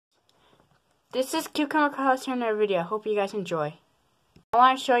This is Cucumber Carlos here in another video. I hope you guys enjoy. I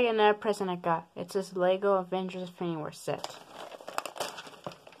want to show you another present I got. It's this Lego Avengers Infinity War set.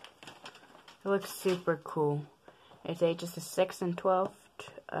 It looks super cool. It's ages of 6 and 12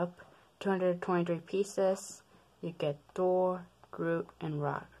 up, 223 pieces. You get Thor, Groot, and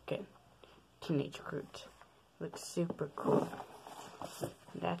Rocket. Teenage Groot. Looks super cool.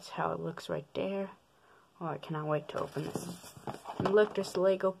 That's how it looks right there. Oh, I cannot wait to open this. And look, there's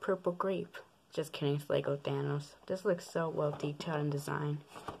Lego Purple Grape. Just kidding, it's Lego Thanos. This looks so well detailed in design.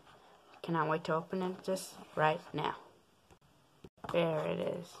 Cannot wait to open it just right now. There it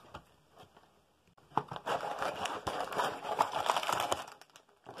is.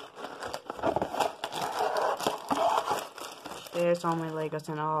 There's all my Legos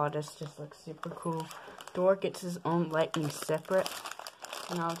and all. This just looks super cool. Thor gets his own lightning separate.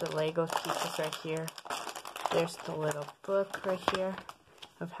 And all the Lego pieces right here. There's the little book right here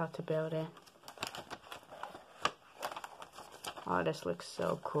of how to build it. Oh, this looks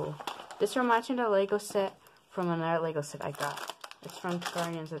so cool. This reminds me of the Lego set from another Lego set I got. It's from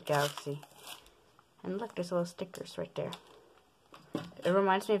Guardians of the Galaxy. And look, there's little stickers right there. It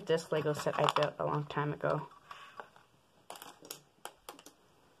reminds me of this Lego set I built a long time ago.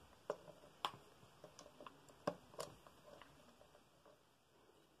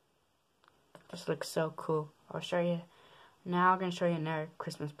 This looks so cool. I'll show you. Now I'm going to show you another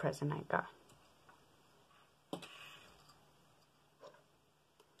Christmas present I got.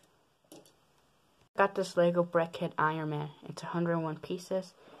 Got this Lego Brickhead Iron Man. It's 101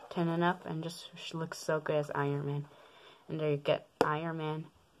 pieces, 10 and up, and just looks so good as Iron Man. And there you get Iron Man,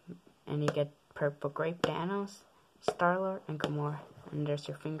 and you get Purple Grape, Thanos, Star-Lord, and Gamora. And there's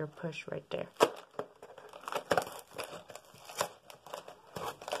your finger push right there.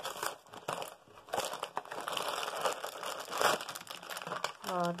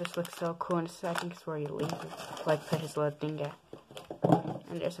 Oh, this looks so cool, and I think it's where you leave it. Like, put his little thing at.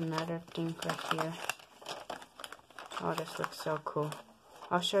 And there's another thing right here. Oh, this looks so cool.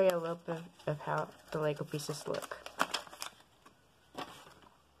 I'll show you a little bit of how the Lego pieces look.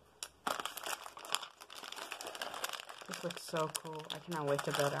 This looks so cool. I cannot wait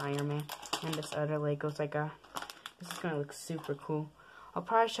to build Iron Man. And this other Legos I got. This is going to look super cool. I'll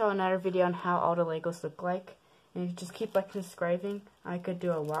probably show another video on how all the Legos look like. And if you just keep like subscribing, I could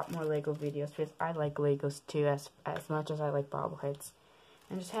do a lot more Lego videos because I like Legos too as much as I like bobbleheads.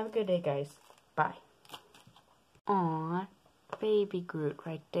 And just have a good day, guys. Bye. Aw, baby Groot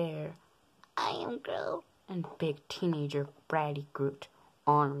right there. I am Groot. And big teenager Bratty Groot.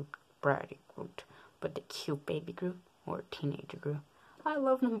 Armed Bratty Groot. But the cute baby Groot or teenager Groot. I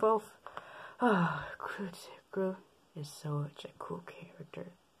love them both. Ah, Groot is such a cool character.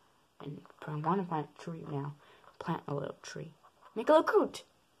 And I want to plant a tree now. Plant a little tree. Make a little Groot.